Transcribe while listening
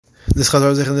This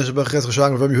Chazar Zech and Nishbach Ches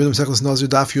Chashag Rav Yehuda Mesechus Nazir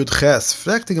Daf Yud Ches.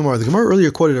 Fact the Gemara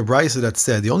earlier quoted a brisa that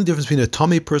said the only difference between a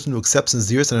Tamei person who accepts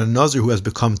Naziris and a Nazir who has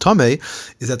become Tamei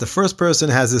is that the first person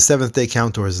has his 7th day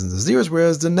count towards his Naziris,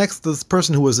 whereas this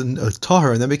person who was a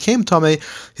Tahar and then became Tamei,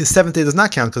 his 7th day does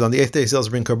not count because on the 8th day he still has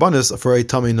to bring Karbanis for a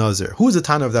Tamei Nazir. Who is the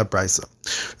Tana of that brisa?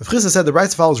 Rav Chisda said the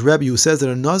brisa follows Rebbe, who says that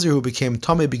a Nazir who became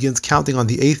Tamei begins counting on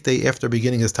the 8th day after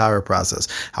beginning his Tahar process.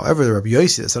 However, the Rabbi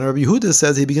Yosef and Rabbi Yehuda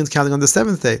says he begins counting on the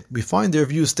 7th day. We find their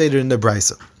view stated in the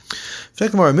brisa.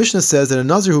 Our Mishnah says that a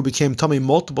Nazir who became Tamei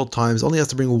multiple times only has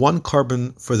to bring one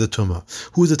carbon for the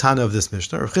Tumah. Who is the Tana of this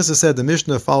Mishnah? Rav Chisda said the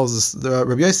Mishnah follows the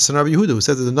Rabbi Yosef and Rabbi Yehuda, who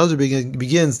says that the Nazir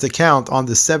begins to count on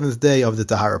the 7th day of the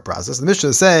Tahara process. The Mishnah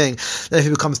is saying that if he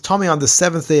becomes Tamei on the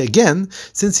 7th day again,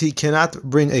 since he cannot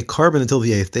bring a carbon until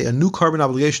the 8th day, a new carbon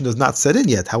obligation does not set in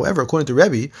yet. However, according to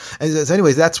Rebbe, and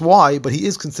anyways, that's why, but he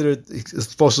is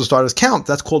supposed to start his count.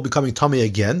 That's called becoming Tamei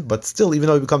again, but still, even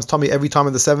though he becomes Tamei every time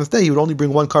on the 7th day, he would only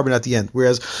bring one carbon at the end.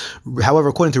 Whereas, however,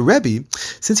 according to Rebbe,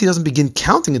 since he doesn't begin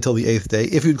counting until the 8th day,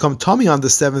 if he would become Tamei on the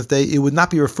 7th day, it would not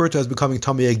be referred to as becoming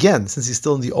Tamei again, since he's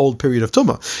still in the old period of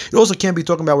Tumah. It also can't be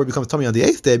talking about where he becomes Tamei on the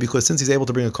 8th day, because since he's able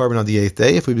to bring a carbon on the 8th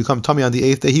day, if we become Tamei on the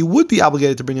 8th day, he would be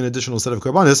obligated to bring an additional set of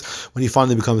karbanis when he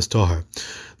finally becomes Tahar.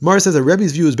 Mara says that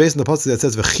Rebbe's view is based on the pasuk that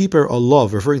says v'chiper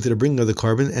alav, referring to the bringing of the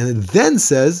carbon, and it then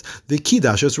says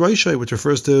v'kidashas roishay, which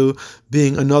refers to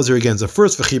being a nazir again. So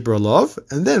first v'chiper alav,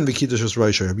 and then v'kidashas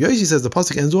roishay. Rabbi Yosi says the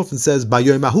pasuk ends off and says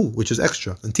bayomahu, which is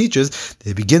extra, and teaches that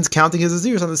he begins counting his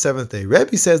nazirs on the 7th day.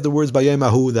 Rebbe says the words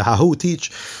bayomahu, the hahu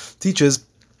teaches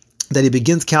that he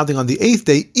begins counting on the 8th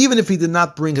day, even if he did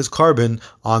not bring his carbon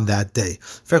on that day.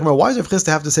 Why does Rav Chisda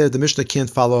have to say that the Mishnah can't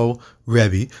follow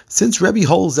Rebbe? Since Rebbe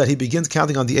holds that he begins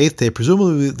counting on the 8th day,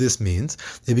 presumably this means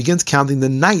he begins counting the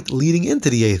night leading into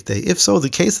the 8th day. If so, the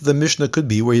case of the Mishnah could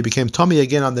be where he became Tamei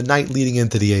again on the night leading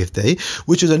into the 8th day,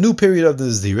 which is a new period of the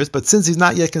Naziris, but since it's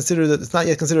not yet considered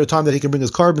a time that he can bring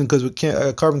his carbon, because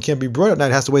carbon can't be brought at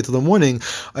night, it has to wait till the morning.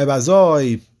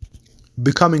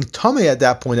 Becoming Tamei at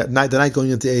that point, at night, the night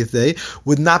going into the 8th day,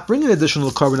 would not bring an additional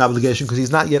carbon obligation because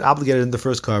he's not yet obligated in the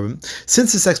first carbon.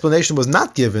 Since this explanation was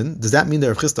not given, does that mean that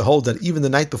Rav Chisda holds that even the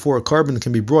night before a carbon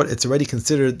can be brought, it's already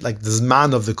considered like the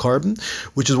zman of the carbon,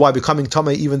 which is why becoming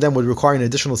Tamei even then would require an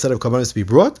additional set of karbanos to be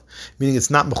brought, meaning it's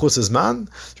not mechus zman?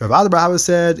 Rav Adarabah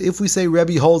said, if we say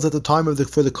Rebbe holds that the time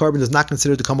for the carbon is not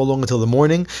considered to come along until the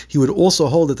morning, he would also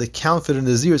hold that the count for the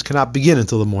Nazirs cannot begin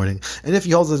until the morning. And if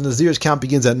he holds that the Nazir's count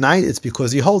begins at night, it's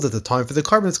because he holds that the time for the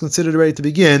carbon is considered ready to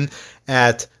begin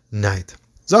at night.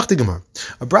 Zach the Gemara.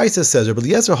 A brisa says, Rabbi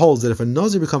Eliezer holds that if a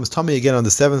Nazir becomes Tamei again on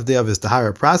the 7th day of his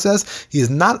Tahara process, he is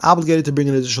not obligated to bring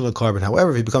an additional carbon.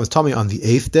 However, if he becomes Tamei on the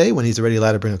 8th day, when he's already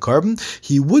allowed to bring a carbon,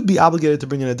 he would be obligated to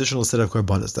bring an additional set of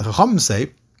karbanis. The Chachamim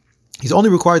say he's only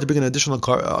required to bring an additional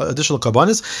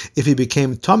karbanis if he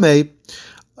became Tamei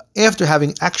after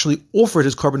having actually offered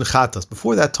his carbon chatas.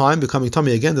 Before that time, becoming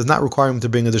Tamei again does not require him to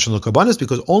bring additional karbanis,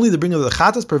 because only the bringing of the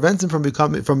chatas prevents him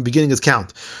from beginning his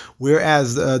count,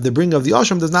 whereas the bringing of the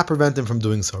asham does not prevent him from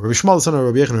doing so. Rabbi Shmuel, the son of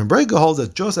Rabbi Yochanan ben Brega, holds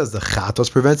that just as the chatas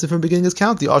prevents him from beginning his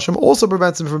count, the asham also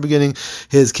prevents him from beginning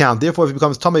his count. Therefore, if he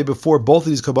becomes Tamei before both of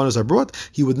these karbanis are brought,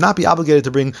 he would not be obligated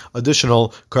to bring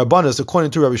additional karbanis,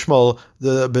 according to Rabbi Shmuel,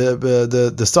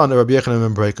 the son of Rabbi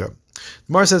Yochanan ben Brega.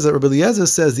 The Gemara says that Rabbi Eliezer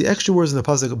says the extra words in the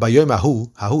pasuk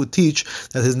Bayomahu teach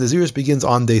that his Naziris begins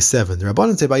on day 7. The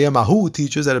Rabbanan say Bayomahu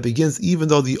teaches that it begins even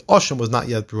though the Osham was not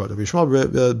yet brought. Rabbi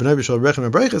Shmuel ben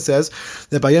Rechem says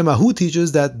that Bayomahu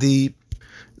teaches that the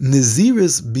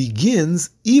Naziris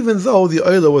begins even though the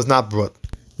Oila was not brought.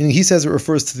 Meaning he says it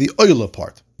refers to the Oila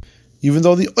part. Even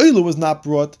though the Oila was not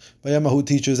brought, Bayomahu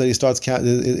teaches that he starts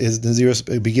his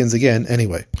Naziris begins again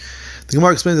anyway. The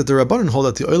Gemara explains that the Rabbanan hold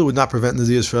that the oil would not prevent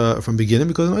Naziris from beginning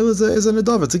because an oil is an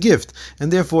adav, it's a gift,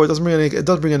 and therefore it doesn't bring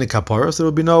any kapara. So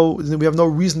we have no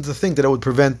reason to think that it would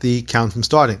prevent the count from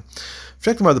starting.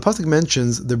 The pasuk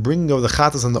mentions the bringing of the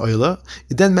chatas and the oila.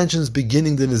 It then mentions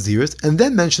beginning the naziris, and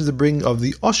then mentions the bringing of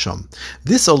the asham.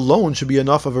 This alone should be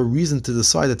enough of a reason to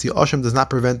decide that the asham does not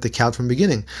prevent the count from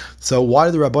beginning. So why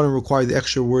did the Rabbanan require the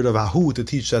extra word of ahu to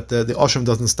teach that the asham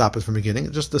doesn't stop it from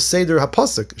beginning? Just the seder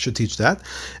hapasuk should teach that.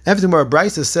 Everything where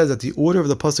Brisa says that the order of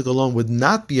the pasuk alone would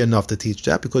not be enough to teach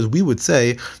that, because we would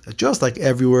say that just like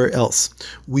everywhere else,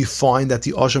 we find that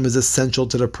the asham is essential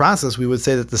to the process. We would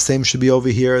say that the same should be over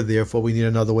here. Therefore, we need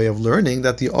another way of learning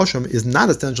that the asham is not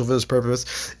essential for this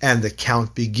purpose, and the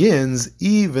count begins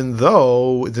even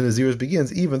though the naziris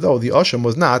begins, even though the asham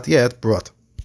was not yet brought.